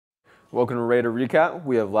Welcome to Raider Recap.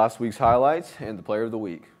 We have last week's highlights and the player of the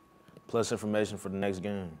week. Plus information for the next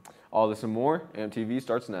game. All this and more, AMTV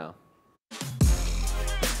starts now.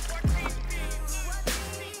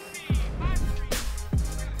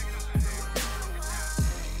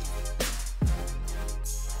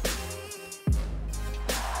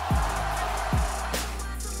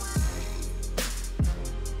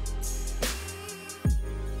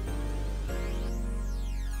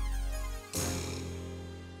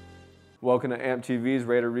 Welcome to AMTV's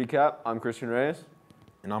Raider Recap. I'm Christian Reyes.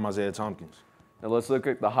 And I'm Isaiah Tompkins. Now let's look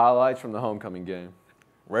at the highlights from the homecoming game.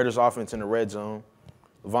 Raiders offense in the red zone.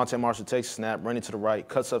 Levante Marshall takes a snap, running to the right,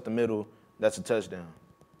 cuts up the middle. That's a touchdown.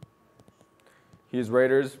 Here's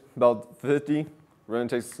Raiders, about 50. Running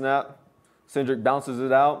takes a snap. Cindric bounces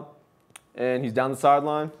it out, and he's down the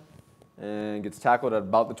sideline and gets tackled at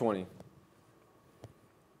about the 20.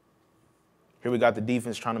 Here we got the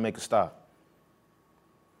defense trying to make a stop.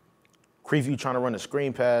 Preview trying to run a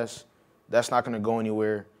screen pass. That's not going to go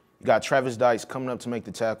anywhere. You got Travis Dykes coming up to make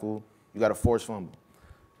the tackle. You got a forced fumble.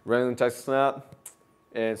 Running takes a snap,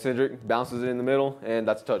 and Cindric bounces it in the middle, and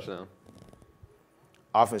that's a touchdown.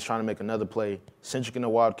 Offense trying to make another play. Cindric in the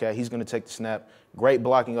Wildcat. He's going to take the snap. Great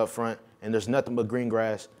blocking up front, and there's nothing but green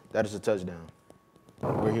grass. That is a touchdown.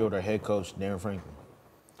 We're here with our head coach, Darren Franklin.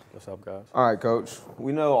 What's up, guys? All right, Coach.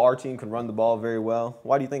 We know our team can run the ball very well.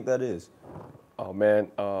 Why do you think that is? Oh, man,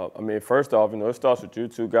 first off, it starts with you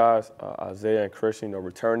two guys, Isaiah and Christian,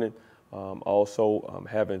 returning. Also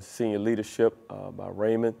having senior leadership by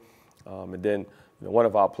Raymond. And then one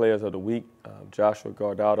of our players of the week, Joshua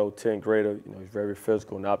Guardado, 10th grader. He's very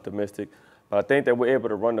physical and optimistic. But I think that we're able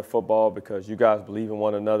to run the football because you guys believe in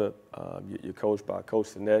one another. You're coached by Coach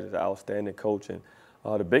Sinet, is an outstanding coach. And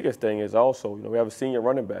the biggest thing is also, we have a senior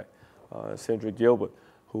running back, Cindric Gilbert,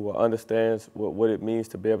 who understands what it means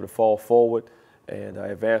to be able to fall forward and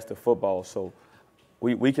advance the football. So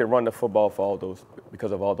we can run the football for all those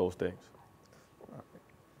because of all those things. All right.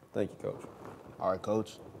 Thank you, Coach. All right,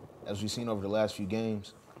 Coach. As we've seen over the last few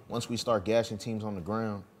games, once we start gashing teams on the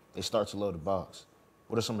ground, they start to load the box.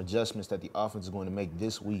 What are some adjustments that the offense is going to make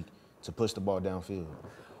this week to push the ball downfield?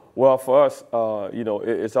 Well, for us,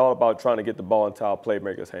 it's all about trying to get the ball into our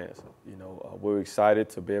playmakers' hands. We're excited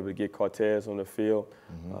to be able to get Cortez on the field.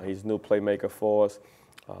 He's a new playmaker for us.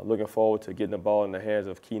 Looking forward to getting the ball in the hands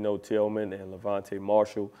of Keno Tillman and Levante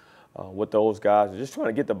Marshall with those guys. Just trying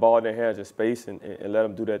to get the ball in their hands in space and let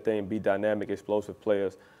them do that thing, be dynamic, explosive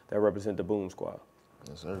players that represent the Boom Squad.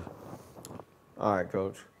 Yes, sir. All right,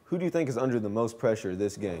 Coach. Who do you think is under the most pressure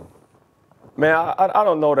this game? Man, I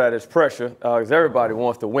don't know that it's pressure because everybody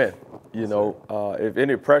wants to win. If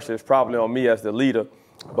any pressure, it's probably on me as the leader.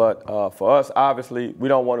 But for us, obviously, we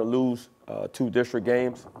don't want to lose 2 district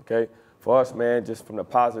games, okay? For us, man, just from the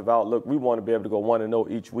positive outlook, we want to be able to go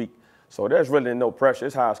 1-0 each week. So there's really no pressure.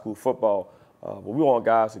 It's high school football. But we want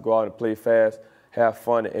guys to go out and play fast, have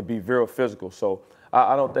fun, and be very physical. So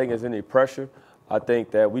I don't think there's any pressure. I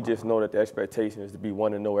think that we just know that the expectation is to be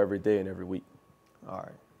 1-0 every day and every week. All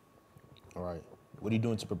right. All right. What are you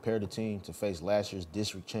doing to prepare the team to face last year's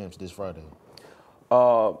district champs this Friday?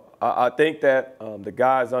 I think that the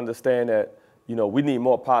guys understand that, we need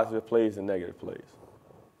more positive plays than negative plays.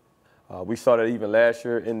 We saw that even last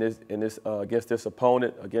year in this against this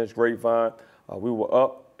opponent, against Grapevine. We were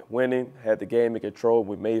up, winning, had the game in control.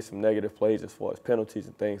 We made some negative plays as far as penalties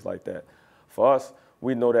and things like that. For us,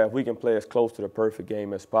 we know that if we can play as close to the perfect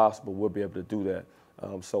game as possible, we'll be able to do that.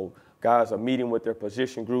 So guys are meeting with their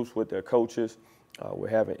position groups, with their coaches. We're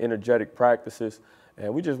having energetic practices.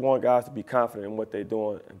 And we just want guys to be confident in what they're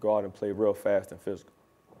doing and go out and play real fast and physical.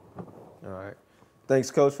 All right. Thanks,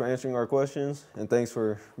 Coach, for answering our questions, and thanks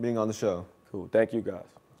for being on the show. Cool. Thank you, guys.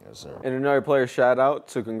 Yes, sir. And another player shout-out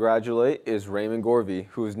to congratulate is Raymond Gorvey,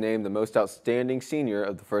 who was named the most outstanding senior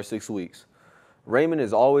of the first 6 weeks. Raymond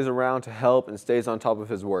is always around to help and stays on top of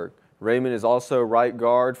his work. Raymond is also right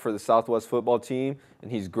guard for the Southwest football team,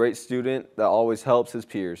 and he's a great student that always helps his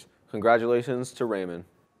peers. Congratulations to Raymond.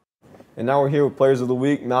 And now we're here with Players of the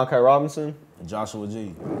Week, Malachi Robinson. And Joshua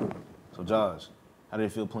G. So, Josh, how did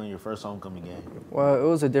it feel playing your first homecoming game? Well, it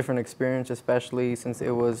was a different experience, especially since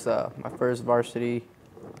it was my first varsity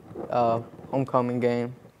homecoming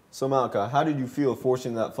game. So, Malachi, how did you feel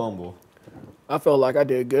forcing that fumble? I felt like I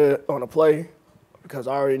did good on the play because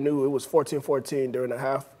I already knew it was 14-14 during the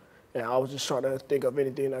half, and I was just trying to think of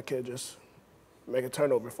anything I could just make a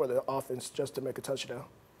turnover for the offense just to make a touchdown.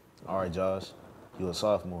 All right, Josh, you're a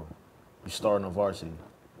sophomore. You're starting on varsity.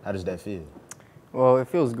 How does that feel? Well, it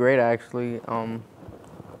feels great, actually.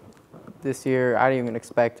 This year, I didn't even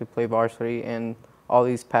expect to play varsity, and all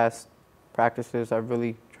these past practices, I've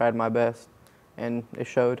really tried my best, and it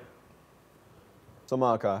showed. So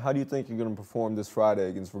Malachi, how do you think you're going to perform this Friday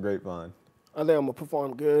against Grapevine? I think I'm going to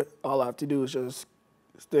perform good. All I have to do is just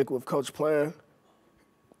stick with Coach plan,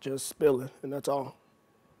 just spill it, and that's all.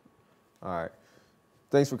 All right.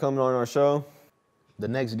 Thanks for coming on our show. The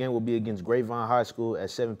next game will be against Grapevine High School at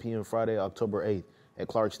 7 p.m. Friday, October 8th at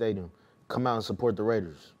Clark Stadium. Come out and support the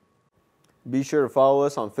Raiders. Be sure to follow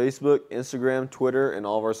us on Facebook, Instagram, Twitter, and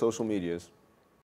all of our social medias.